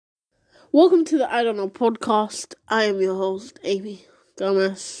Welcome to the I Don't Know podcast. I am your host, Amy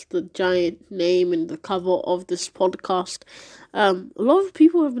Gomez, the giant name in the cover of this podcast. A lot of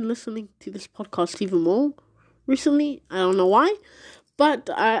people have been listening to this podcast even more recently. I don't know why, but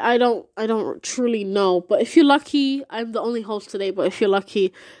I don't truly know. But if you're lucky, I'm the only host today. But if you're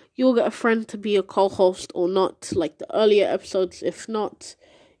lucky, you'll get a friend to be a co-host or not, like the earlier episodes. If not,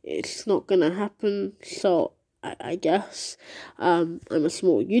 it's not gonna happen. So I guess. I'm a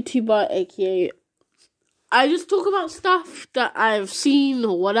small YouTuber, aka I just talk about stuff that I've seen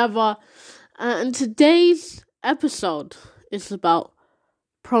or whatever. And today's episode is about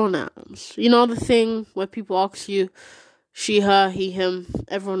pronouns. You know, the thing where people ask you, she, her, he, him.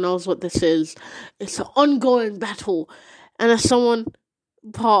 Everyone knows what this is. It's an ongoing battle. And as someone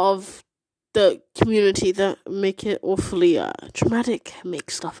part of the community that make it awfully dramatic, make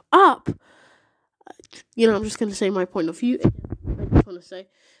stuff up, I'm just going to say my point of view. I just want to say,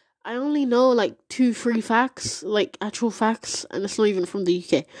 I only know like 2-3 facts, like actual facts, and it's not even from the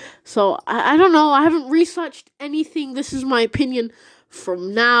UK. So, I don't know, I haven't researched anything. This is my opinion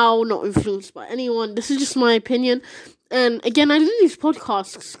from now, not influenced by anyone. This is just my opinion. And again, I did these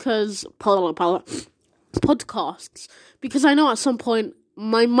podcasts because I know at some point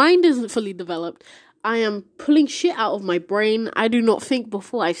my mind isn't fully developed. I am pulling shit out of my brain. I do not think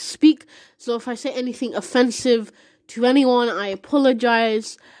before I speak. So if I say anything offensive to anyone, I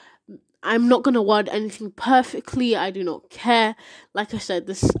apologize. I'm not going to word anything perfectly. I do not care. Like I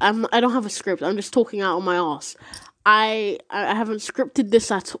said, I don't have a script. I'm just talking out of my ass. I haven't scripted this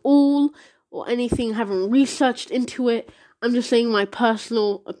at all or anything. I haven't researched into it. I'm just saying my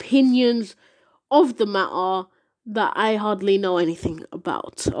personal opinions of the matter that I hardly know anything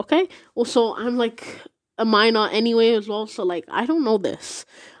about, okay? Also, I'm like a minor anyway as well, so like, I don't know this.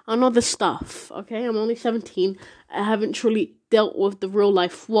 I know this stuff, okay? I'm only 17. I haven't truly dealt with the real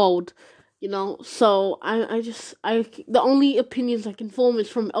life world, so the only opinions I can form is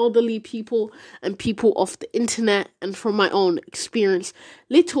from elderly people and people off the internet and from my own experience,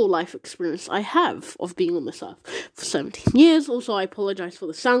 little life experience I have of being on this earth for 17 years. Also, I apologize for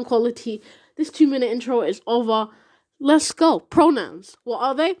the sound quality. This 2-minute intro is over. Let's go. Pronouns. What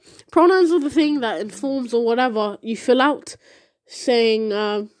are they? Pronouns are the thing that informs or whatever you fill out,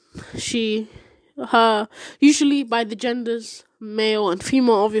 saying she, her, usually by the genders, male and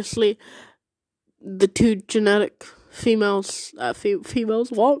female, obviously. The two genetic females,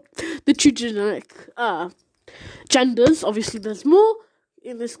 what? The two genetic genders. Obviously, there's more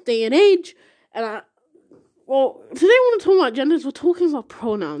in this day and age. And today I want to talk about genders. We're talking about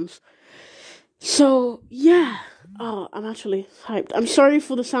pronouns. So, yeah. Oh, I'm actually hyped. I'm sorry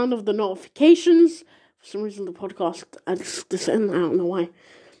for the sound of the notifications. For some reason, the podcast adds this in. I don't know why.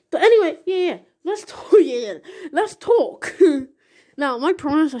 But anyway, yeah. Let's talk. Let's talk. Now, my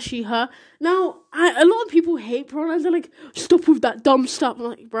pronouns are she, her. Now, a lot of people hate pronouns. They're like, stop with that dumb stuff. I'm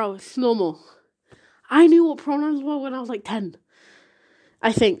like, bro, it's normal. I knew what pronouns were when I was like 10.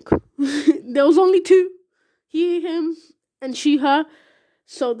 I think. There was only 2. He, him, and she, her.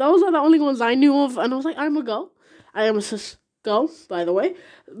 So those are the only ones I knew of. And I was like, I'm a girl. I am a cis girl, by the way.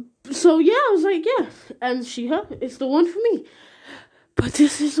 So, yeah, I was like, yeah. And she, her, is the one for me. But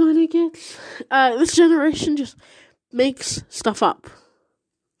this is when it gets... this generation just makes stuff up.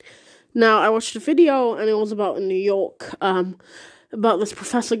 Now, I watched a video, and it was about in New York, about this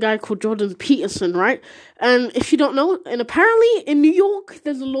professor guy called Jordan Peterson, right? And if you don't know, and apparently in New York,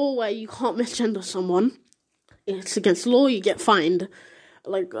 there's a law where you can't misgender someone. It's against law, you get fined.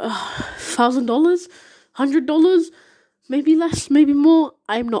 Like, $1,000? $100? Maybe less, maybe more,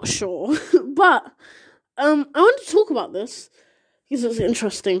 I'm not sure. But, I want to talk about this, because it's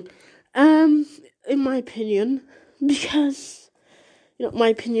interesting, in my opinion, because, my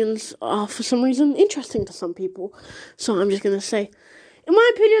opinions are, for some reason, interesting to some people. So I'm just going to say, in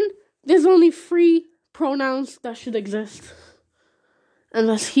my opinion, there's only 3 pronouns that should exist. And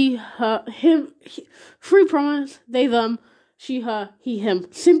that's he, her, him, 3 pronouns, they, them, she, her, he, him.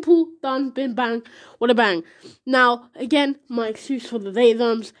 Simple, done, bing, bang, what a bang. Now, again, my excuse for the they,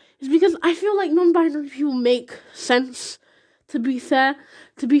 thems is because I feel like non-binary people make sense, to be fair.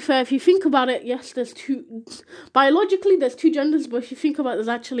 If you think about it, yes, biologically there's 2 genders, but if you think about it, there's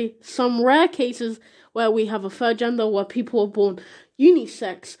actually some rare cases where we have a third gender, where people are born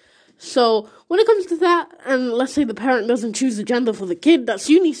unisex. So, when it comes to that, and let's say the parent doesn't choose the gender for the kid that's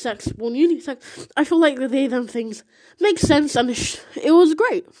born unisex, I feel like the they, them things make sense, and it was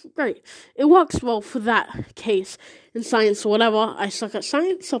great. It works well for that case in science or whatever. I suck at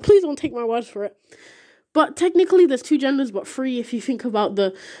science, so please don't take my word for it. But technically, there's 2 genders, but 3 if you think about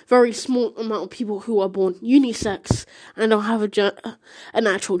the very small amount of people who are born unisex and don't have an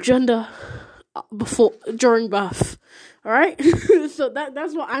actual gender during birth. All right, so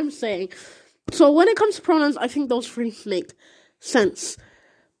that's what I'm saying. So when it comes to pronouns, I think those 3 make sense.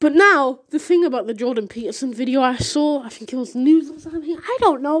 But now, the thing about the Jordan Peterson video I saw, I think it was news or something, I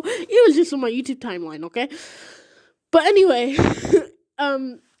don't know. It was just on my YouTube timeline, okay? But anyway,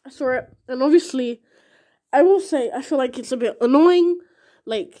 I saw it, and obviously, I will say, I feel like it's a bit annoying.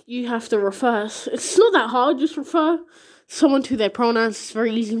 Like, you have to refer. It's not that hard, just refer someone to their pronouns. It's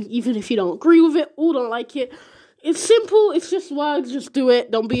very easy, even if you don't agree with it or don't like it. It's simple, it's just words, just do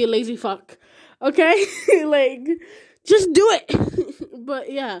it. Don't be a lazy fuck, okay? Like, just do it.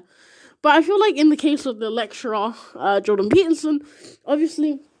 But yeah. But I feel like in the case of the lecturer, Jordan Peterson,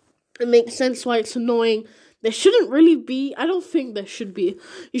 obviously, it makes sense why it's annoying. There shouldn't really be, I don't think there should be.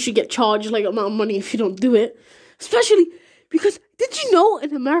 You should get charged like amount of money if you don't do it. Especially because, did you know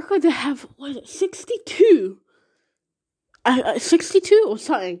in America they have, 62? 62 or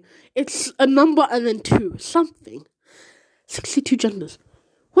something. It's a number and then 2, something. 62 genders.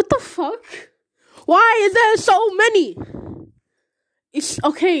 What the fuck? Why is there so many? It's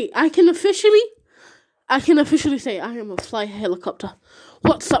okay. I can officially say I am a fly helicopter.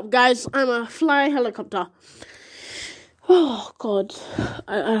 What's up, guys? I'm a fly helicopter. Oh God,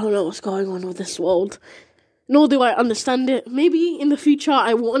 I don't know what's going on with this world. Nor do I understand it. Maybe in the future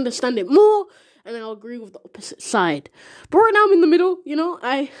I will understand it more, and I'll agree with the opposite side. But right now I'm in the middle. You know,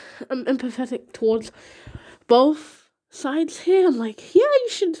 I am empathetic towards both sides here. I'm like, yeah, you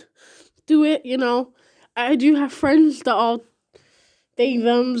should do it. You know, I do have friends that are they,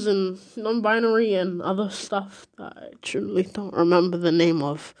 thems, and non-binary and other stuff that I truly don't remember the name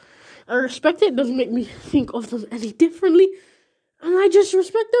of. I respect it. It doesn't make me think of them any differently. And I just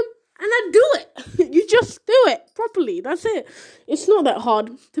respect them. And I do it. You just do it properly. That's it. It's not that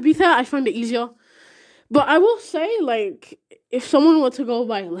hard. To be fair, I find it easier. But I will say, like, if someone were to go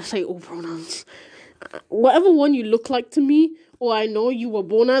by, let's say, all pronouns, whatever one you look like to me, or I know you were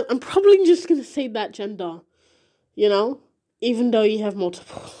born as, I'm probably just going to say that gender. You know? Even though you have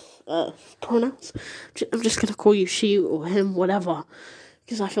multiple pronouns. I'm just going to call you she or him, whatever.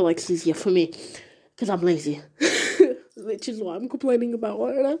 Because I feel like it's easier for me. Because I'm lazy. Which is what I'm complaining about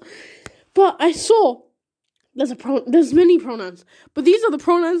right now. But I saw there's many pronouns. But these are the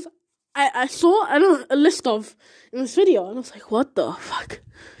pronouns I saw a list of in this video. And I was like, what the fuck?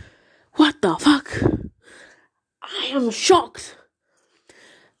 What the fuck? I am shocked.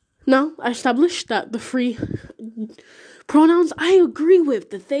 Now, I established that the 3 pronouns I agree with.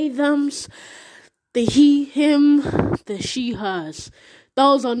 The they, thems, the he, him, the she, hers.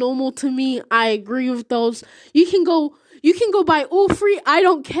 Those are normal to me. I agree with those. You can go by all 3. I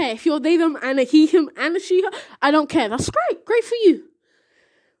don't care. If you're they, them, and a he, him, and a she, her, I don't care. That's great. Great for you.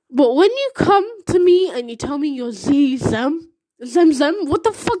 But when you come to me and you tell me you're zem, what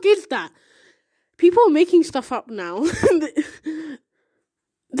the fuck is that? People are making stuff up now.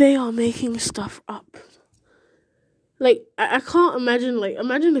 They are making stuff up. Like, I can't imagine,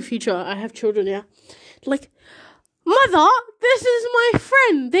 imagine the future. I have children, yeah. Like, mother, this is my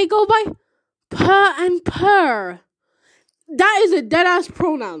friend. They go by per and per. That is a dead-ass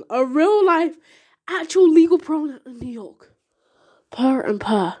pronoun. A real-life, actual legal pronoun in New York. Per and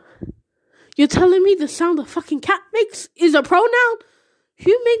per. You're telling me the sound a fucking cat makes is a pronoun?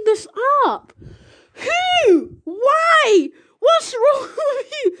 Who made this up? Who? Why? What's wrong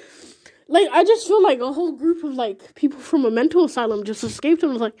with you? Like, I just feel like a whole group of, people from a mental asylum just escaped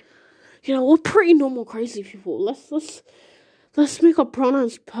and was like, you know, we're pretty normal crazy people. Let's make our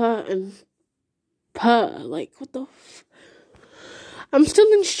pronouns per and per. Like, what the I'm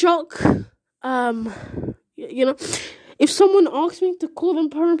still in shock. You know, if someone asks me to call them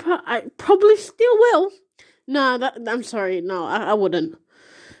per and per, I probably still will. I'm sorry. No, I wouldn't.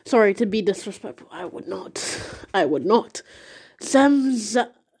 Sorry to be disrespectful. I would not.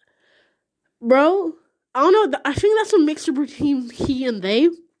 Bro, I don't know. I think that's a mixture between he and they.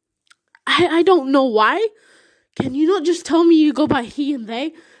 I don't know why. Can you not just tell me you go by he and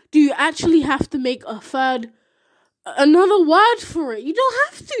they? Do you actually have to make another word for it? You don't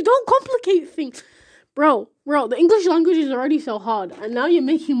have to. Don't complicate things. Bro, the English language is already so hard, and now you're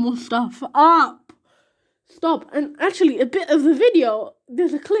making more stuff up. Stop. And actually, a bit of the video,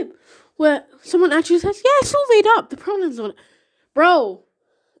 there's a clip where someone actually says, yeah, it's all made up. The pronouns on it. Bro,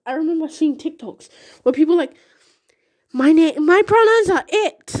 I remember seeing TikToks where people like, my pronouns are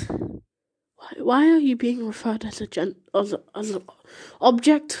it. Why are you being referred as an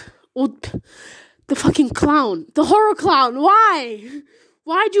object? Or the fucking clown, the horror clown? Why?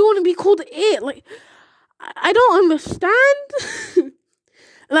 Why do you want to be called it? Like, I don't understand.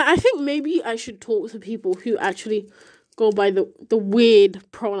 Like, I think maybe I should talk to people who actually go by the weird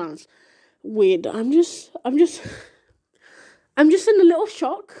pronouns. Weird. I'm just in a little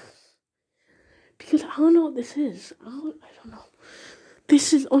shock because I don't know what this is. I don't know.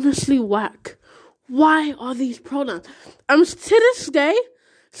 This is honestly whack. Why are these pronouns? I'm to this day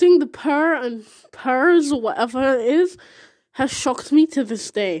seeing the per and pers or whatever it is has shocked me to this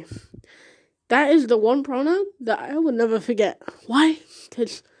day. That is the one pronoun that I will never forget. Why?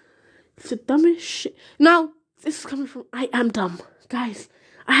 Because it's the dumbest shit. Now, this is coming from I am dumb. Guys,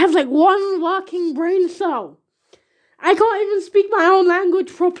 I have like one working brain cell. I can't even speak my own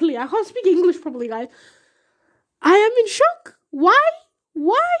language properly. I can't speak English properly, guys. I am in shock. Why?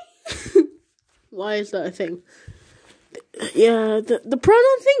 Why is that a thing? Yeah, the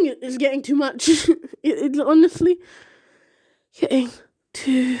pronoun thing is getting too much. It's honestly getting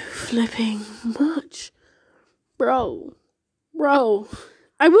too flipping much. Bro.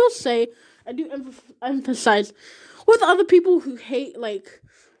 I will say, I do emphasize with other people who hate, like,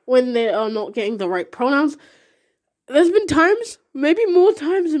 when they are not getting the right pronouns. There's been times, maybe more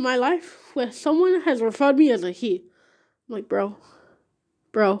times in my life, where someone has referred me as a he. I'm like, bro,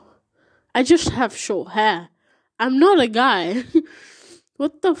 I just have short hair. I'm not a guy.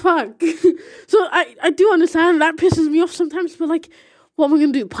 What the fuck? So I do understand that pisses me off sometimes, but like, what am I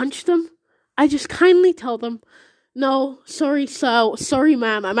gonna do? Punch them? I just kindly tell them, no, sorry, sir, sorry,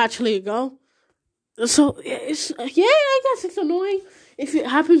 ma'am, I'm actually a girl. So it's I guess it's annoying if it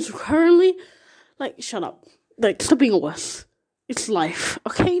happens currently. Like, shut up. Like, stop being a wuss. It's life,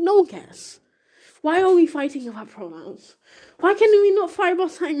 okay? No one cares. Why are we fighting about pronouns? Why can we not fight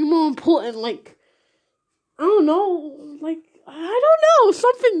about something more important? Like, I don't know. Like, I don't know.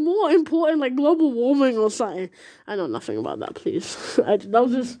 Something more important, like global warming or something. I know nothing about that, please. That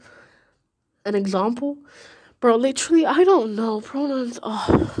was just an example. Bro, literally, I don't know. Pronouns are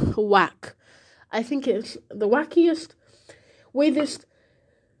whack. I think it's the wackiest, weirdest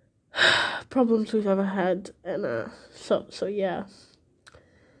problems we've ever had. And, so yeah.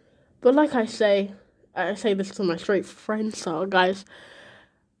 But like I say this to my straight friends, so guys,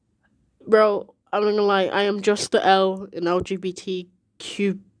 bro, I'm not gonna lie, I am just the L in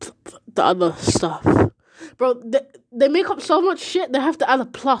LGBTQ, the other stuff. Bro, they make up so much shit, they have to add a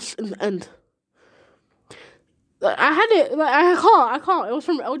plus in the end. Like, I had it, like, I can't, it was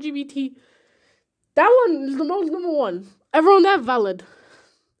from LGBT. That one is the most number one. Everyone there valid.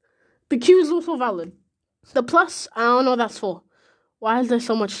 The Q is also valid. The plus, I don't know what that's for. Why is there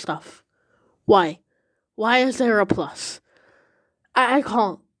so much stuff? Why? Why is there a plus? I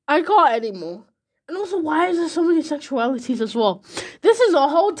can't anymore. And also, why is there so many sexualities as well? This is a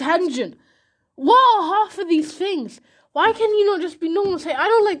whole tangent. What are half of these things? Why can you not just be normal and say, I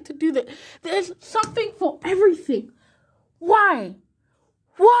don't like to do that? There's something for everything. Why?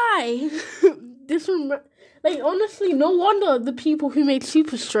 This one, like, honestly, no wonder the people who made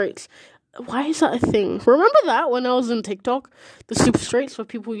super straights. Why is that a thing? Remember that when I was in TikTok? The super straights where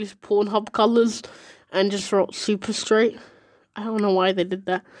people use Pornhub colors and just wrote super straight? I don't know why they did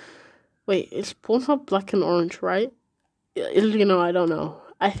that. Wait, is Pornhub black and orange, right? You know, I don't know.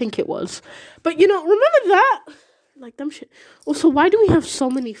 I think it was. But, you know, remember that? Like, dumb shit. Also, why do we have so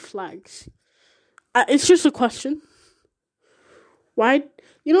many flags? It's just a question. Why?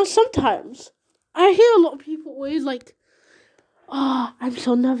 You know, sometimes I hear a lot of people always like, oh, I'm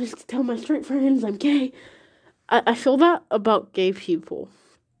so nervous to tell my straight friends I'm gay. I feel that about gay people.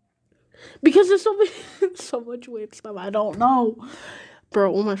 Because there's so much weird stuff I don't know.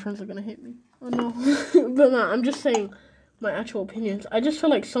 Bro, all my friends are gonna hate me. Oh no. But no, I'm just saying my actual opinions. I just feel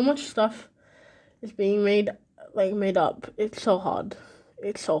like so much stuff is being made up. It's so hard.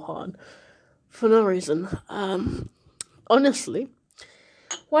 For no reason. Honestly,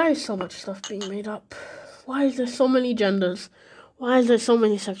 why is so much stuff being made up? Why is there so many genders? Why is there so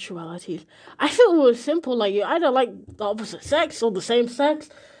many sexualities? I feel it was simple, like, you either like the opposite sex or the same sex,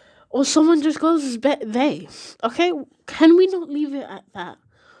 or someone just goes as they. Okay? Can we not leave it at that?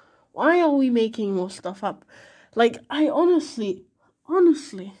 Why are we making more stuff up? Like, I honestly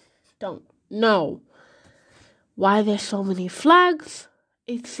don't know why there's so many flags.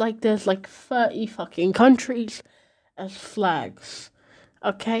 It's like there's like 30 fucking countries as flags.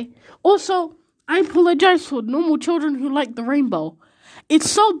 Okay? Also, I apologize for normal children who like the rainbow. It's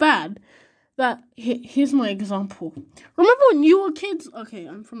so bad that here's my example. Remember when you were kids? Okay,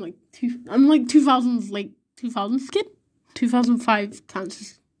 I'm like 2000s, late 2000s kid. 2005 counts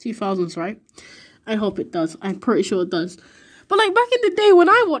as 2000s, right? I hope it does. I'm pretty sure it does. But like back in the day when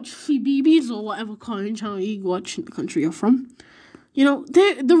I watched CBeebies or whatever cartoon channel you watch in the country you're from, You know,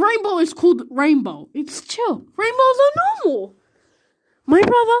 the rainbow is called rainbow. It's chill. Rainbows are normal. My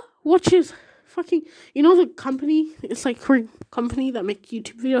brother watches fucking, you know, the company, it's like Korean company that make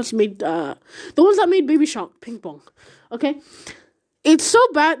YouTube videos, made the ones that made Baby Shark Ping Pong. Okay, it's so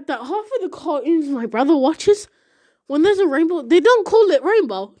bad that half of the cartoons my brother watches, when there's a rainbow, they don't call it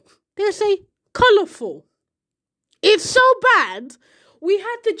rainbow, they say colorful. It's so bad we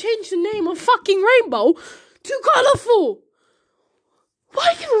had to change the name of fucking rainbow to colorful.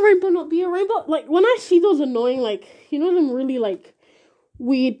 Why can a rainbow not be a rainbow? Like, when I see those annoying, like, you know, them really, like,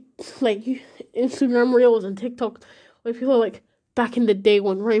 weird, like, Instagram reels and TikTok, where people are like, back in the day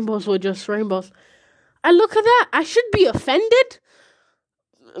when rainbows were just rainbows. I look at that, I should be offended.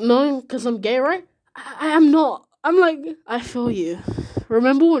 No, because I'm gay, right? I am not. I'm like, I feel you.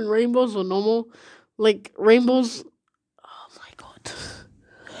 Remember when rainbows were normal? Like, rainbows, oh my god.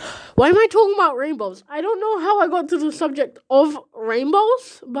 Why am I talking about rainbows? I don't know how I got to the subject of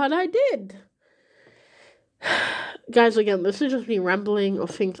rainbows, but I did. Guys, again, this is just me rambling of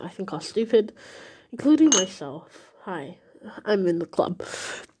things I think are stupid, including myself. Hi, I'm in the club.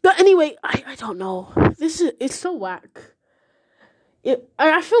 But anyway, I don't know. It's so whack.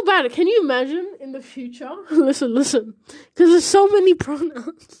 I feel bad. Can you imagine in the future? Listen. Because there's so many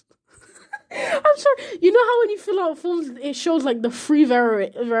pronouns. I'm sorry. You know how when you fill out forms, it shows like the free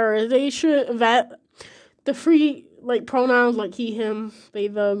variation, the free like pronouns like he, him, they,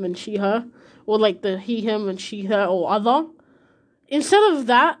 them, and she, her, or like the he, him, and she, her, or other. Instead of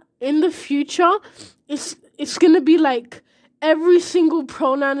that, in the future, it's gonna be like every single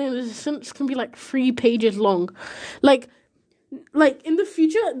pronoun in existence can be like 3 pages long, like in the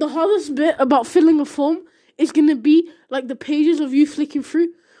future, the hardest bit about filling a form is gonna be like the pages of you flicking through.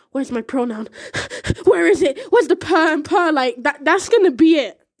 Where's my pronoun? Where is it? Where's the per and per? Like, that's gonna be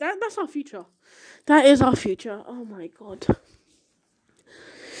it. That's our future. That is our future. Oh my god.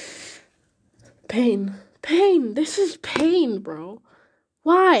 Pain. This is pain, bro.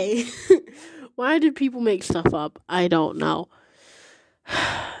 Why? Why do people make stuff up? I don't know.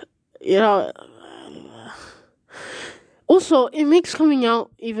 You know. Also, it makes coming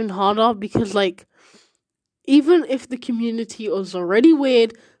out even harder because, like, even if the community was already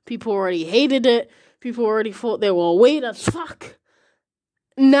weird, people already hated it, people already thought they were weird as fuck.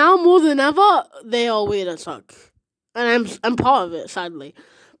 Now more than ever, they are weird as fuck, and I'm part of it. Sadly,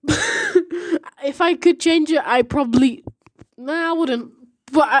 if I could change it, I probably. Nah, I wouldn't.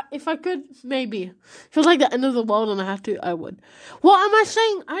 But if I could, maybe. Feels like the end of the world and I have to, I would. What am I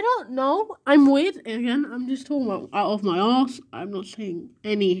saying? I don't know. I'm weird. Again, I'm just talking about out of my arse. I'm not saying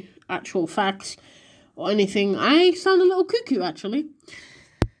any actual facts or anything. I sound a little cuckoo, actually.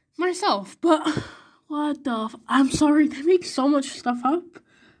 Myself. But, what the I'm sorry. They make so much stuff up.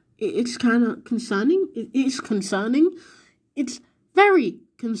 It's kind of concerning. It is concerning. It's very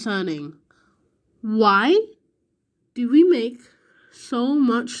concerning. Why do we make so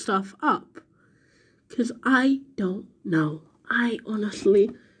much stuff up? Because I don't know. I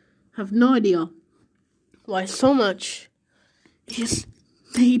honestly have no idea why so much is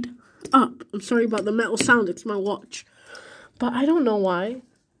made up. I'm sorry about the metal sound, it's my watch. But I don't know why.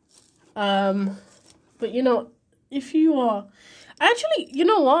 But you know, if you are... Actually, you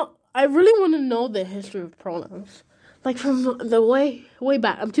know what? I really want to know the history of pronouns. Like from the way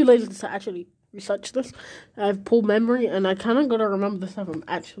back. I'm too lazy to actually research this. I have poor memory and I kind of got to remember the stuff I'm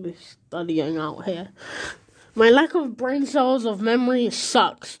actually studying out here. My lack of brain cells of memory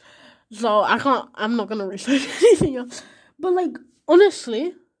sucks. So I'm not going to research anything else. But like,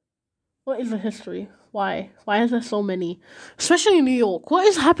 honestly, what is the history? Why is there so many? Especially in New York. What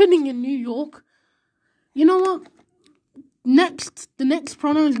is happening in New York? You know what? The next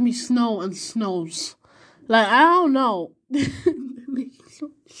pronoun is going to be snow and snows. Like, I don't know.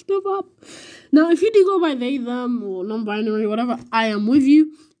 Stuff up. Now, if you do go by they, them, or non-binary, whatever, I am with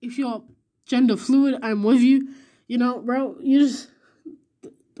you. If you're gender fluid, I'm with you. You know, bro, you just...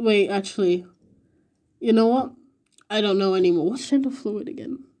 Wait, actually. You know what? I don't know anymore. What's gender fluid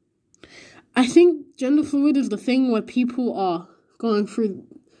again? I think gender fluid is the thing where people are going through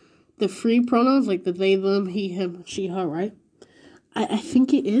the free pronouns, like the they, them, he, him, she, her, right? I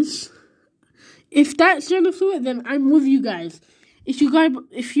think it is. If that's gender fluid, then I'm with you guys. If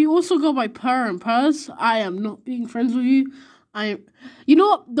you also go by per and pers, I am not being friends with you. You know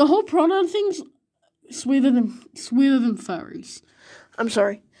what? The whole pronoun thing's weirder than furries. I'm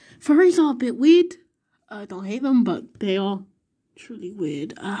sorry. Furries are a bit weird. I don't hate them, but they are truly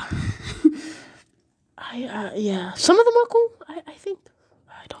weird. Yeah. Some of them are cool, I think.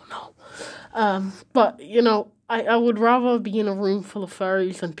 I don't know. But, you know, I would rather be in a room full of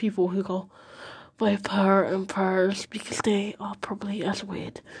furries than people who go, by per and pers because they are probably as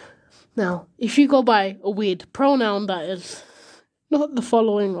weird. Now, if you go by a weird pronoun that is not the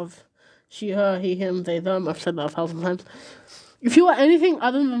following of she, her, he, him, they, them, I've said that 1,000 times. If you are anything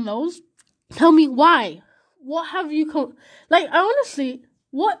other than those, tell me why. What have you I honestly,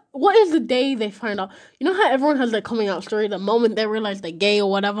 what is the day they find out? You know how everyone has their coming out story, the moment they realize they're gay or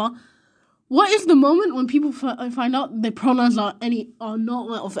whatever? What is the moment when people find out their pronouns are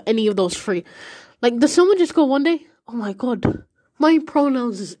not of any of those three? Like, does someone just go one day, oh my god, my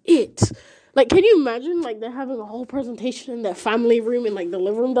pronouns is it? Like, can you imagine, like, they're having a whole presentation in their family room, in, like, the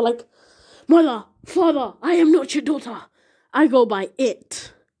living room, they're like, mother, father, I am not your daughter. I go by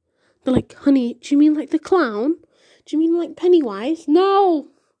it. They're like, honey, do you mean like the clown? Do you mean like Pennywise? No,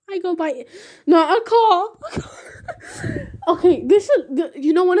 I go by it. No, I can't. Okay, this is,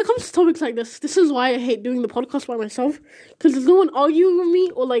 when it comes to topics like this is why I hate doing the podcast by myself. Because there's no one arguing with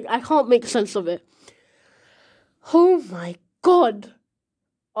me, or, like, I can't make sense of it. Oh my god.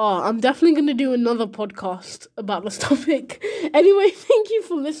 Oh, I'm definitely going to do another podcast about this topic. Anyway, thank you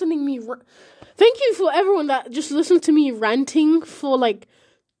for listening Thank you for everyone that just listened to me ranting for, like,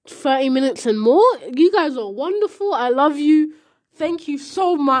 30 minutes and more. You guys are wonderful. I love you. Thank you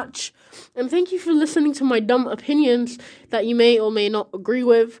so much. And thank you for listening to my dumb opinions that you may or may not agree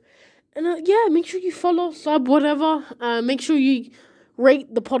with. And make sure you follow, sub, whatever. Make sure you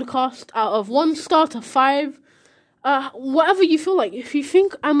rate the podcast out of 1 star to 5. Whatever you feel like. If you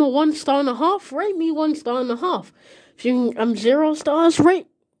think I'm a 1.5 stars, rate me 1.5 stars. If you think I'm 0 stars,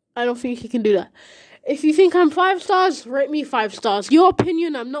 I don't think you can do that. If you think I'm 5 stars, rate me 5 stars. Your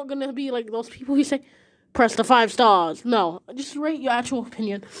opinion, I'm not gonna be like those people who say, press the 5 stars. No, just rate your actual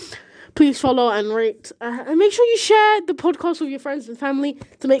opinion. Please follow and rate. And make sure you share the podcast with your friends and family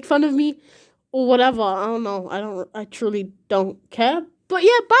to make fun of me or whatever. I don't know. I truly don't care. But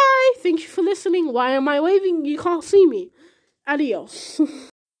yeah, bye. Thank you for listening. Why am I waving? You can't see me. Adios.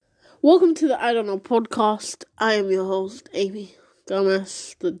 Welcome to the I Don't Know podcast. I am your host, Amy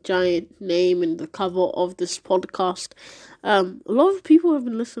Gomez, the giant name in the cover of this podcast. A lot of people have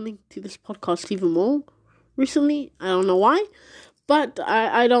been listening to this podcast even more recently. I don't know why, but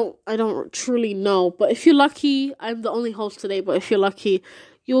I don't truly know. But if you're lucky, I'm the only host today. But if you're lucky,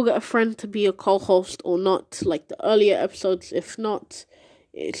 you'll get a friend to be a co-host or not, like the earlier episodes. If not,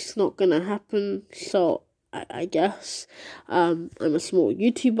 it's not gonna happen. So I guess I'm a small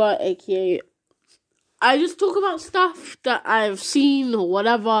YouTuber, aka I just talk about stuff that I've seen or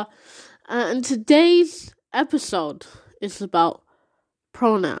whatever. And today's episode is about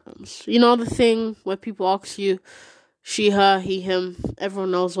pronouns. You know, the thing where people ask you, she, her, he, him. Everyone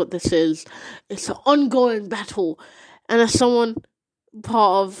knows what this is. It's an ongoing battle. And as someone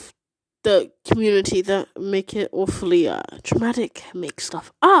part of the community that make it awfully dramatic, make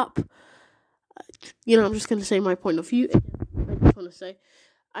stuff up, I'm just going to say my point of view. I just want to say,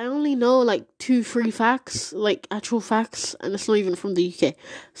 I only know, like, 2-3 facts, like, actual facts, and it's not even from the UK.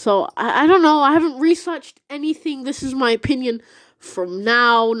 So, I don't know, I haven't researched anything. This is my opinion from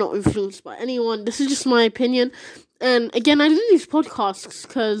now, not influenced by anyone. This is just my opinion. And, again, I did these podcasts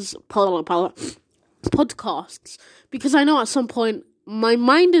because I know at some point my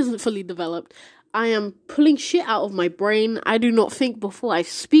mind isn't fully developed. I am pulling shit out of my brain. I do not think before I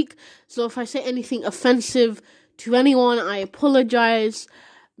speak. So, if I say anything offensive to anyone, I apologize.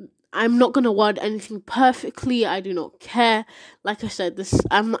 I'm not gonna word anything perfectly. I do not care. Like I said,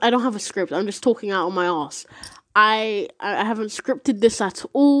 I don't have a script. I'm just talking out of my ass. I haven't scripted this at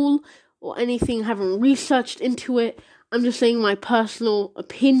all or anything. Haven't researched into it. I'm just saying my personal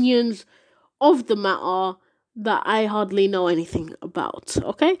opinions of the matter that I hardly know anything about.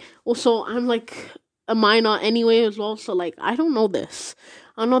 Okay. Also, I'm like a minor anyway as well. So like I don't know this.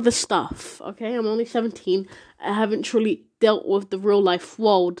 I know this stuff. Okay. I'm only 17. I haven't truly dealt with the real life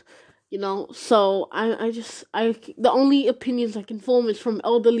world, so the only opinions I can form is from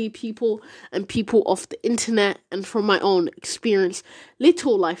elderly people and people off the internet and from my own experience,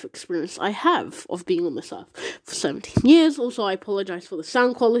 little life experience I have of being on this earth for 17 years. Also, I apologize for the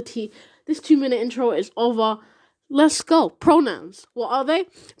sound quality. This 2-minute intro is over. Let's go. Pronouns. What are they?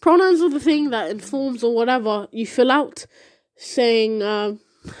 Pronouns are the thing that informs or whatever you fill out, saying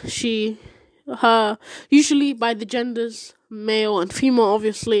she, her, usually by the genders, male and female,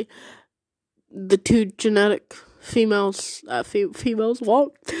 obviously. The two genetic females,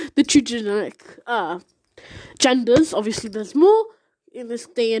 what? The two genetic, genders, obviously there's more in this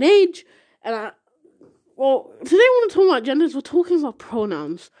day and age, and today I want to talk about genders, we're talking about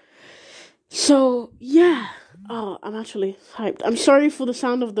pronouns. So, yeah, I'm actually hyped. I'm sorry for the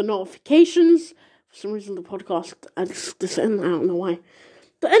sound of the notifications. For some reason the podcast, I don't know why.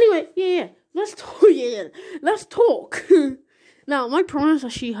 But anyway, yeah. let's talk. Yeah, let's talk. Now, my pronouns are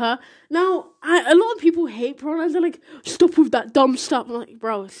she, her. Now, a lot of people hate pronouns. They're like, stop with that dumb stuff. I'm like,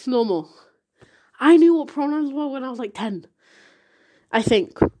 bro, it's normal. I knew what pronouns were when I was like 10. I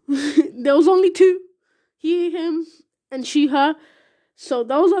think. There was only 2. He, him, and she, her. So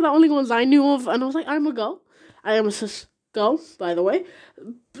those are the only ones I knew of. And I was like, I'm a girl. I am a cis girl, by the way.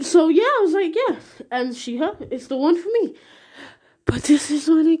 So yeah, I was like, yeah. And she, her is the one for me. But this is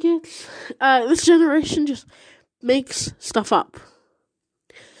when it gets... this generation just makes stuff up.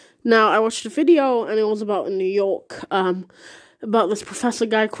 Now, I watched a video, and it was about in New York, about this professor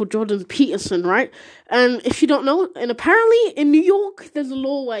guy called Jordan Peterson, right? And if you don't know, and apparently in New York, there's a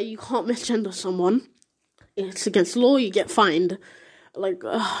law where you can't misgender someone. It's against law, you get fined. Like,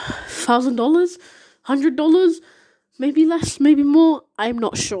 $1,000? $100? Maybe less, maybe more, I'm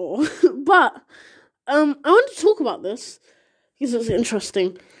not sure. But, I want to talk about this, because it's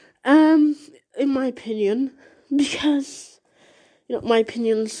interesting, in my opinion, because, you know, my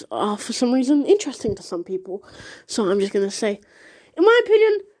opinions are, for some reason, interesting to some people. So I'm just going to say, in my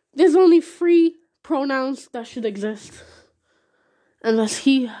opinion, there's only 3 pronouns that should exist. And that's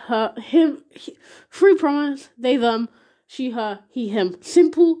he, her, him, 3 pronouns, they, them, she, her, he, him.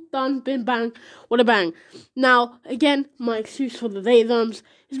 Simple, done, bing, bang, what a bang. Now, again, my excuse for the they, thems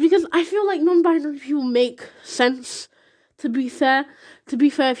is because I feel like non-binary people make sense. To be fair,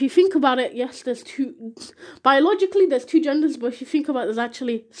 if you think about it, yes, biologically there's 2 genders, but if you think about it, there's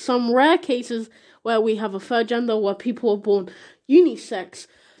actually some rare cases where we have a third gender, where people are born unisex.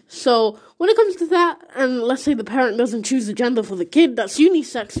 So, when it comes to that, and let's say the parent doesn't choose the gender for the kid that's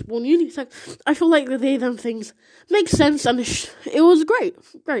born unisex, I feel like the they, them things make sense, and it was great.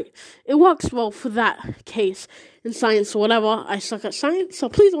 It works well for that case in science or whatever. I suck at science, so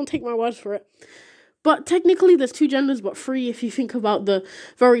please don't take my words for it. But technically, there's 2 genders, but 3 if you think about the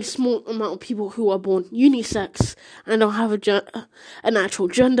very small amount of people who are born unisex and don't have an actual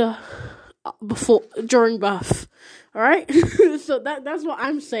gender during birth. All right, so that's what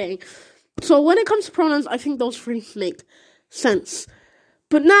I'm saying. So when it comes to pronouns, I think those 3 make sense.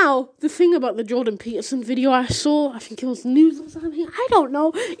 But now the thing about the Jordan Peterson video I saw, I think it was news or something. I don't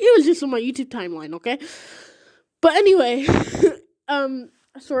know. It was just on my YouTube timeline. Okay, but anyway,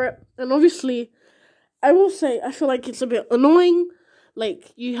 I saw it, and obviously, I will say, I feel like it's a bit annoying.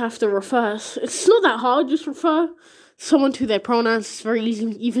 Like, you have to refer. It's not that hard, just refer someone to their pronouns. It's very easy,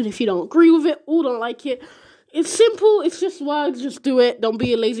 even if you don't agree with it or don't like it. It's simple, it's just words, just do it. Don't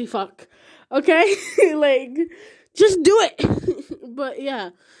be a lazy fuck. Okay? Like, just do it. But,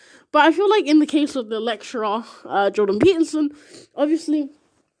 yeah. But I feel like in the case of the lecturer, Jordan Peterson, obviously,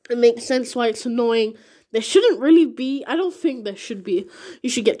 it makes sense why it's annoying. There shouldn't really be, I don't think there should be. You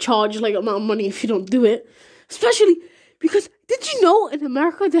should get charged like amount of money if you don't do it. Especially because, did you know in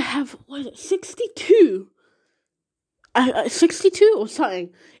America they have, 62? 62 or something.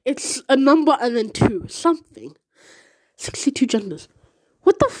 It's a number and then 2, something. 62 genders.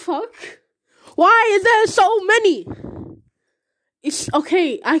 What the fuck? Why is there so many? It's,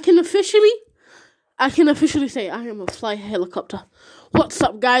 okay, I can officially say I am a fly helicopter. What's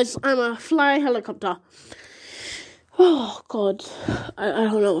up, guys? I'm a fly helicopter. Oh, God. I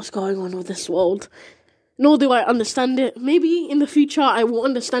don't know what's going on with this world. Nor do I understand it. Maybe in the future I will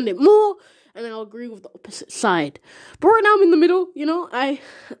understand it more, and I'll agree with the opposite side. But right now I'm in the middle, you know? I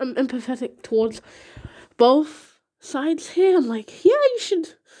am empathetic towards both sides here. I'm like, yeah, you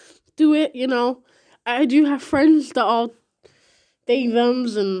should do it, you know? I do have friends that are they,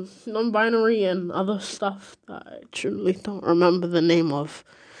 thems, and non-binary and other stuff that I truly don't remember the name of.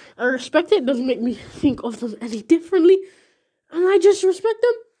 I respect it. It doesn't make me think of them any differently. And I just respect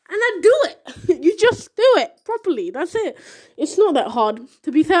them, and I do it. You just do it properly. That's it. It's not that hard.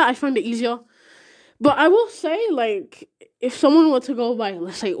 To be fair, I find it easier. But I will say, like, if someone were to go by,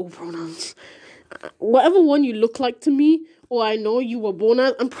 let's say, all pronouns, whatever one you look like to me, or I know you were born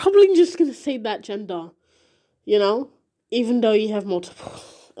as, I'm probably just going to say that gender, you know? Even though you have multiple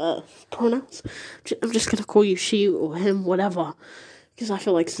pronouns. I'm just going to call you she or him, whatever. Because I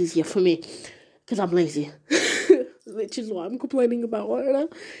feel like it's easier for me. Because I'm lazy. Which is what I'm complaining about right now.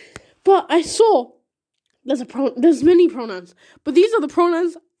 But I saw there's many pronouns. But these are the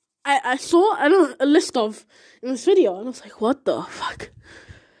pronouns I saw a list of in this video. And I was like, what the fuck?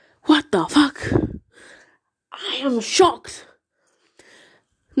 What the fuck? I am shocked.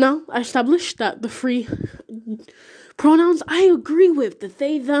 Now, I established that the 3 pronouns I agree with. The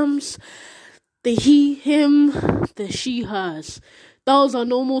they, thems, the he, him, the she, hers. Those are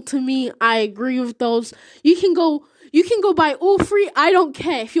normal to me. I agree with those. You can go by all 3. I don't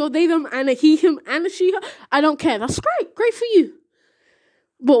care. If you're they, them, and a he, him, and a she, her, I don't care. That's great. Great for you.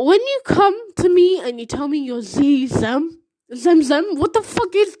 But when you come to me and you tell me you're zem, what the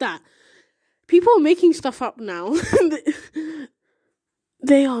fuck is that? People are making stuff up now.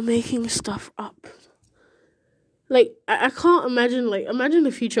 They are making stuff up. Like, I can't imagine, imagine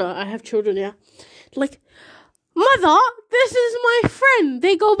the future. I have children, yeah. Like, mother, this is my friend.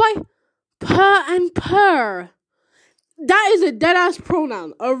 They go by per and per. That is a dead-ass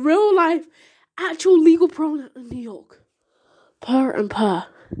pronoun. A real-life, actual legal pronoun in New York. Per and per.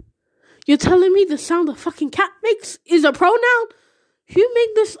 You're telling me the sound a fucking cat makes is a pronoun? Who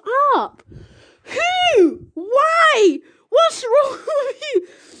made this up? Who? Why? What's wrong with you?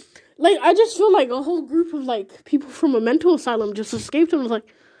 Like, I just feel like a whole group of, people from a mental asylum just escaped and was like,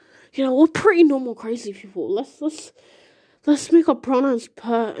 we're pretty normal crazy people. Let's make our pronouns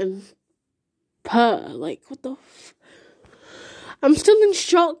per and per. Like, what the I'm still in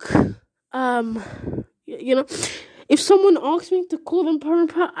shock. If someone asks me to call them per and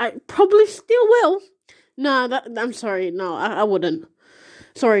per, I probably still will. I'm sorry. No, I wouldn't.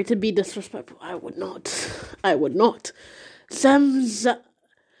 Sorry to be disrespectful. I would not.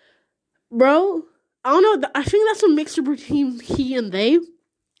 Bro, I don't know. I think that's a mixture between he and they.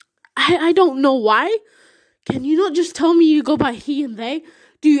 I don't know why. Can you not just tell me you go by he and they?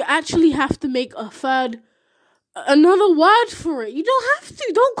 Do you actually have to make another word for it? You don't have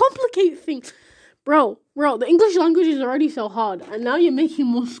to. Don't complicate things. Bro, the English language is already so hard, and now you're making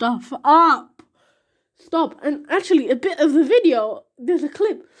more stuff up. Stop. And actually, a bit of the video, there's a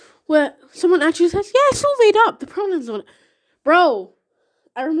clip where someone actually says, yeah, it's all made up. The pronouns on it. Bro,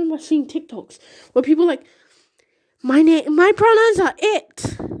 I remember seeing TikToks where people like, my pronouns are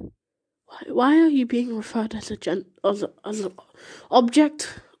it. Why are you being referred as an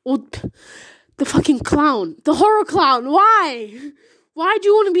object? Or the fucking clown, the horror clown? Why? Why do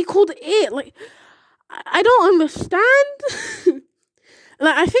you want to be called it? Like, I don't understand.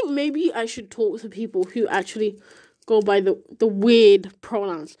 I think maybe I should talk to people who actually go by the weird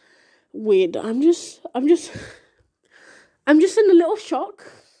pronouns. Weird. I'm just in a little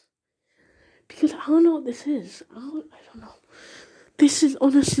shock because I don't know what this is. I don't know. This is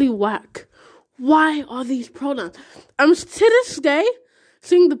honestly whack. Why are these pronouns? I'm to this day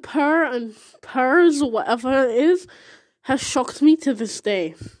seeing the per and pers or whatever it is has shocked me to this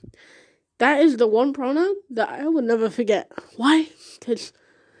day. That is the one pronoun that I will never forget. Why? Because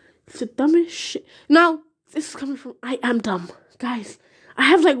it's the dumbest shit. Now, this is coming from I am dumb. Guys, I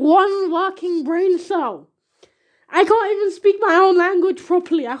have one working brain cell. I can't even speak my own language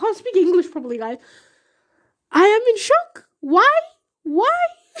properly. I can't speak English properly, guys. I am in shock. Why?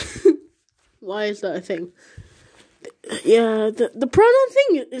 Why is that a thing? Yeah, the pronoun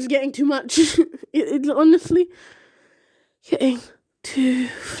thing is getting too much. It's honestly getting too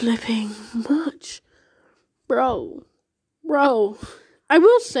flipping much. Bro. I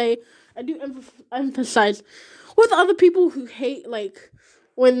will say, I do emphasize with other people who hate,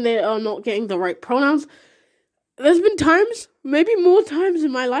 when they are not getting the right pronouns. There's been times, maybe more times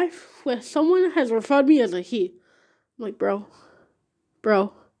in my life, where someone has referred me as a he. I'm like, bro,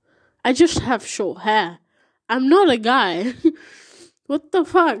 I just have short hair. I'm not a guy. What the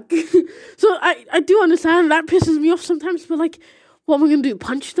fuck? So I do understand that pisses me off sometimes, but what am I gonna do?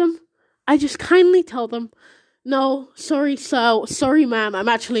 Punch them? I just kindly tell them, no, sorry, sir, sorry, ma'am, I'm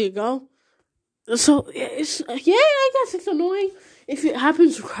actually a girl. So I guess it's annoying if it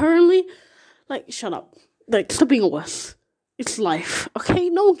happens currently. Shut up. Stop being a wuss. It's life, okay?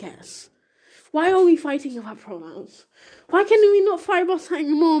 No one cares. Why are we fighting about pronouns? Why can we not fight about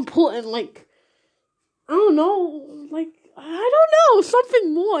something more important? I don't know,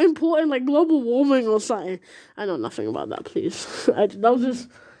 something more important like global warming or something. I know nothing about that, please. That was just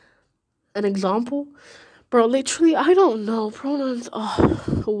an example. Bro, literally, I don't know. Pronouns are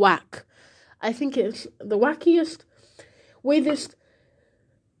whack. I think it's the wackiest, weirdest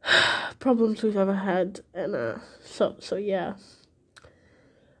problems we've ever had. And so yeah.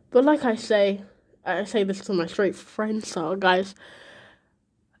 But like I say this to my straight friends, so guys,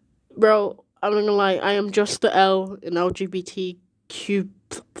 bro, I'm not gonna lie, I am just the L in LGBTQ,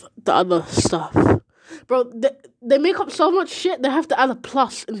 the other stuff. Bro, they make up so much shit, they have to add a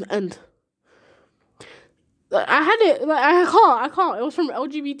plus in the end. I had it, I can't, it was from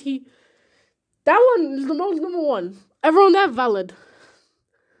LGBT. That one is the most number one. Everyone there valid.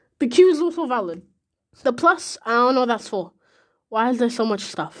 The Q is also valid. The plus, I don't know what that's for. Why is there so much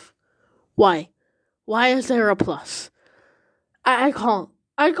stuff? Why? Why is there a plus? I can't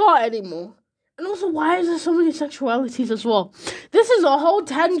anymore. And also, why is there so many sexualities as well? This is a whole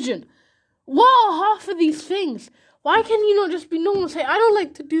tangent. What are half of these things? Why can you not just be normal and say, I don't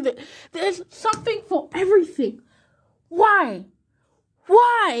like to do that? There's something for everything. Why?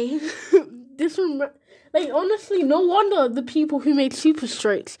 Why? Honestly, no wonder the people who made super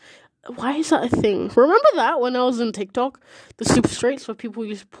straights. Why is that a thing? Remember that when I was in TikTok? The super straights where people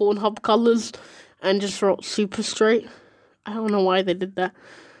used Pornhub colors and just wrote super straight? I don't know why they did that.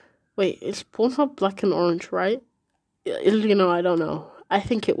 Wait, is Pornhub black and orange, right? I don't know. I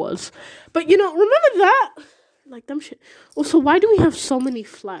think it was. But, remember that? Like, dumb shit. Also, why do we have so many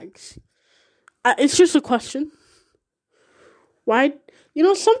flags? It's just a question. Why?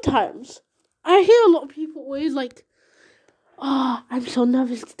 Sometimes I hear a lot of people always like, I'm so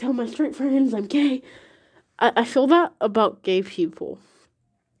nervous to tell my straight friends I'm gay. I feel that about gay people.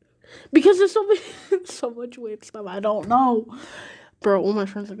 Because there's so much weird stuff I don't know. Bro, all my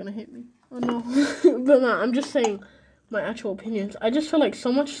friends are gonna hate me. Oh no. But no, I'm just saying my actual opinions. I just feel like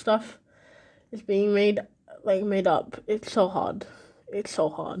so much stuff is being made up. It's so hard.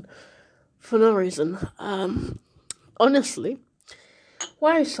 For no reason. Honestly,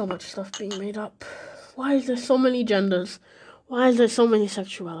 why is so much stuff being made up? Why is there so many genders? Why is there so many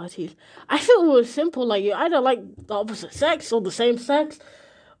sexualities? I feel it was simple. Like, you either like the opposite sex or the same sex,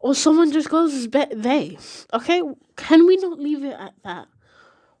 or someone just goes as they. Okay? Can we not leave it at that?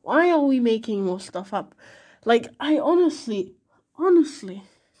 Why are we making more stuff up? Like, I honestly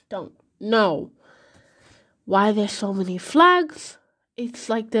don't know why there's so many flags. It's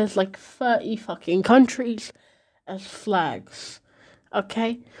like there's 30 fucking countries as flags.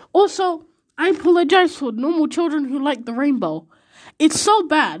 Okay? Also, I apologize for normal children who like the rainbow. It's so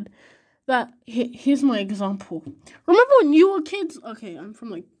bad that here's my example. Remember when you were kids? Okay, I'm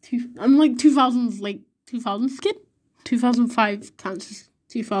from 2000s, 2000s kid. 2005 counts as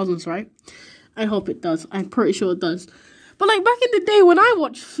 2000s, right? I hope it does. I'm pretty sure it does. But back in the day when I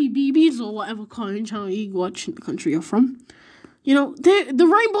watched CBeebies or whatever cartoon channel you watch in the country you're from,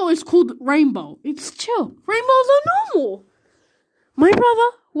 the rainbow is called rainbow. It's chill. Rainbows are normal. My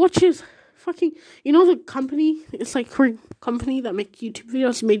brother watches fucking, the company, it's Korean company that make YouTube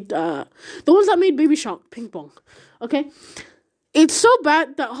videos, made, the ones that made Baby Shark, Ping Pong, okay? It's so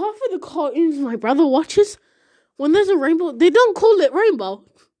bad that half of the cartoons my brother watches, when there's a rainbow, they don't call it rainbow,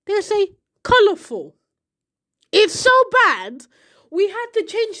 they say colorful. It's so bad, we had to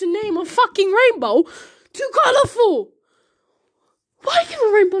change the name of fucking rainbow to colorful. Why can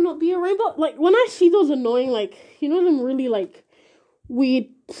a rainbow not be a rainbow? When I see those annoying, them really, weird,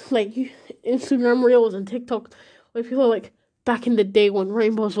 Instagram reels and TikTok, where people are back in the day when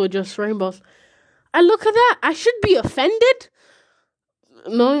rainbows were just rainbows. I look at that, I should be offended,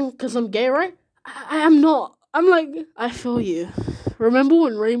 knowing, because I'm gay, right? I am not. I'm I feel you. Remember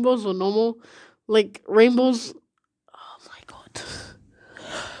when rainbows were normal? Rainbows, oh my god.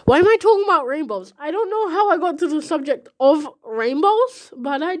 Why am I talking about rainbows? I don't know how I got to the subject of rainbows,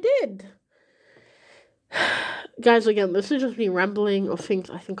 but I did. Guys, again, this is just me rambling of things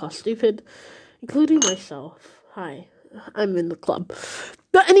I think are stupid, including myself. Hi, I'm in the club.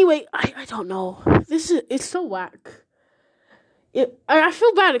 But anyway, I don't know. It's so whack. I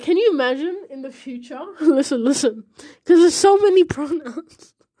feel bad. Can you imagine in the future? Listen. Because there's so many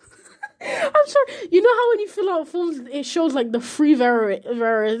pronouns. I'm sorry. You know how when you fill out forms, it shows the free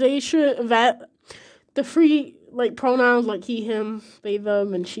variation, the free pronouns he, him, they,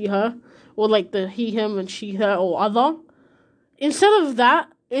 them, and she, her, or the he, him, and she, her, or other. Instead of that,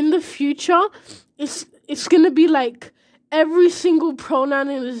 in the future, it's gonna be every single pronoun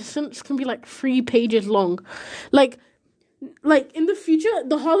in existence can be 3 pages long, in the future,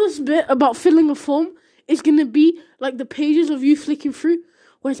 the hardest bit about filling a form is gonna be the pages of you flicking through.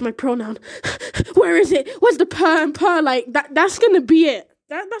 Where's my pronoun? Where is it? Where's the per and per? That's gonna be it.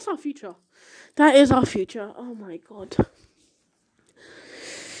 That's our future. That is our future. Oh my god.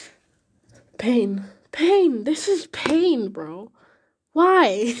 Pain. This is pain, bro.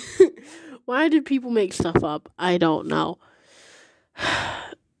 Why? Why do people make stuff up? I don't know.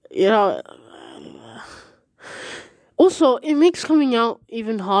 Also, it makes coming out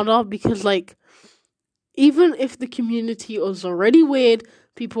even harder because, even if the community was already weird,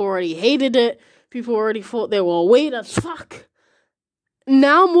 people already hated it, people already thought they were weird as fuck.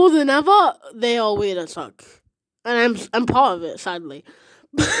 Now, more than ever, they are weird as fuck. And I'm part of it, sadly.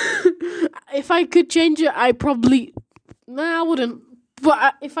 If I could change it, I probably... Nah, I wouldn't.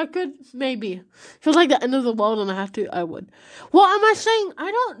 But if I could, maybe. Feels like the end of the world and I have to, I would. What am I saying?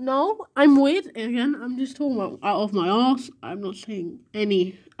 I don't know. I'm weird. Again, I'm just talking about out of my arse. I'm not saying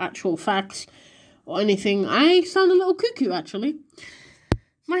any actual facts or anything. I sound a little cuckoo, actually.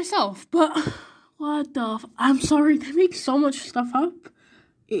 Myself. But, what the... I'm sorry, they make so much stuff up.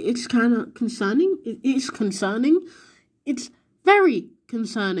 It's kind of concerning. It is concerning. It's very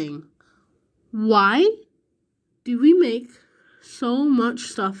concerning. Why do we make so much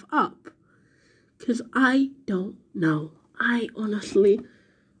stuff up? Because I don't know. I honestly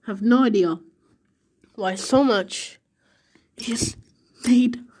have no idea why so much is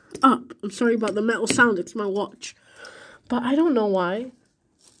made up. I'm sorry about the metal sound. It's my watch. But I don't know why.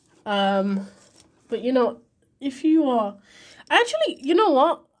 But if you are... Actually, you know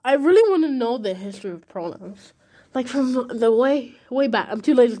what? I really want to know the history of pronouns. Like from the way back. I'm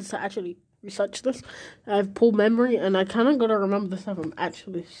too lazy to actually research this. I have poor memory and I kind of got to remember the stuff I'm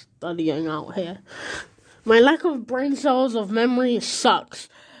actually studying out here. My lack of brain cells of memory sucks.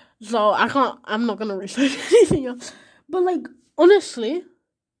 So I'm not going to research anything else. But honestly,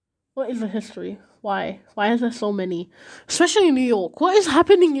 what is the history? Why? Why is there so many? Especially in New York. What is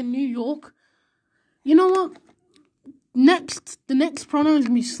happening in New York? You know what? The next pronoun is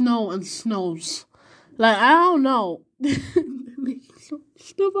going to be snow and snows. I don't know.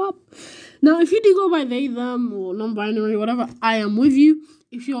 Step up. Now, if you do go by they, them, or non-binary, whatever, I am with you.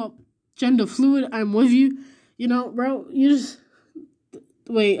 If you're gender fluid, I'm with you. Bro, you just...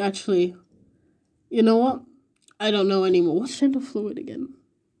 Wait, actually. You know what? I don't know anymore. What's gender fluid again?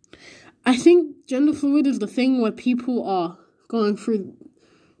 I think gender fluid is the thing where people are going through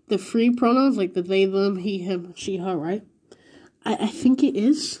the free pronouns, like the they, them, he, him, she, her, right? I think it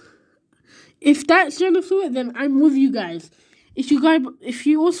is. If that's gender fluid, then I'm with you guys. If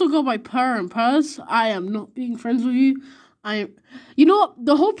you also go by per and pers, I am not being friends with you. You know what?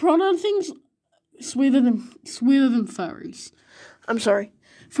 The whole pronoun thing's weirder than furries. I'm sorry.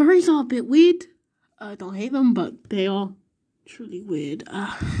 Furries are a bit weird. I don't hate them, but they are truly weird.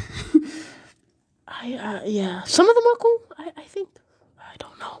 Yeah. Some of them are cool, I think. I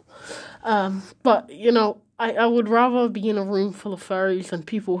don't know. But, I would rather be in a room full of furries than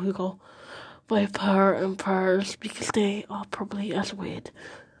people who go by per and pers, because they are probably as weird.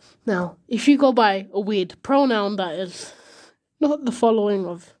 Now, if you go by a weird pronoun that is not the following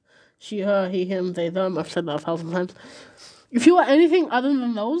of she, her, he, him, they, them, I've said that 1,000 times. If you are anything other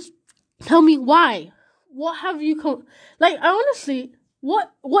than those, tell me why. What have you honestly,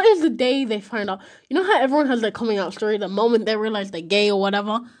 what is the day they find out? You know how everyone has their coming out story, the moment they realize they're gay or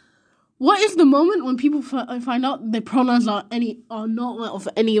whatever? What is the moment when people find out their pronouns are not of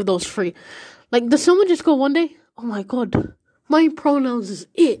any of those three? Does someone just go one day, oh my god, my pronouns is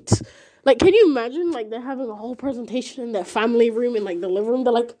it? Can you imagine, they're having a whole presentation in their family room, in, the living room,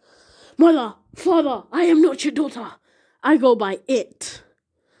 they're like, mother, father, I am not your daughter. I go by it.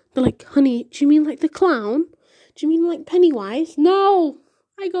 They're like, honey, do you mean the clown? Do you mean Pennywise? No,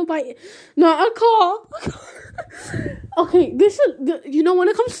 I go by it. No, I can't. Okay, this is, when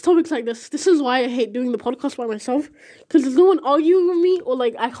it comes to topics like this is why I hate doing the podcast by myself. Because there's no one arguing with me, or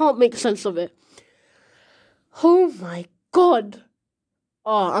I can't make sense of it. Oh my god.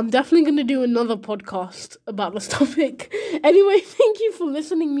 Oh, I'm definitely going to do another podcast about this topic. Anyway, thank you for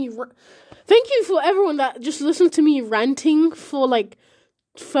listening Thank you for everyone that just listened to me ranting for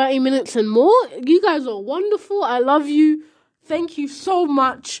 30 minutes and more. You guys are wonderful. I love you. Thank you so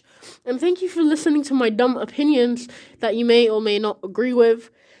much. And thank you for listening to my dumb opinions that you may or may not agree with.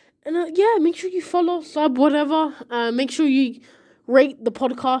 And make sure you follow, sub, whatever. Make sure you rate the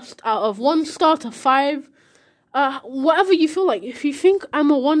podcast out of 1 star to 5. Whatever you feel like. If you think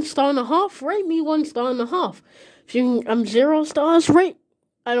I'm a 1.5 stars, rate me 1.5 stars. If you think I'm 0 stars,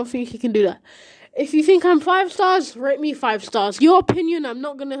 I don't think you can do that. If you think I'm 5 stars, rate me 5 stars. Your opinion, I'm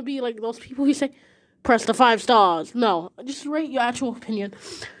not gonna be like those people who say, press the 5 stars. No, just rate your actual opinion.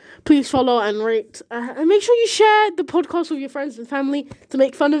 Please follow and rate. And make sure you share the podcast with your friends and family to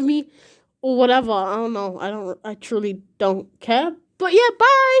make fun of me or whatever. I don't know. I truly don't care. But yeah,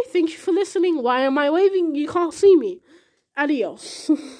 bye. Thank you for listening. Why am I waving? You can't see me. Adios.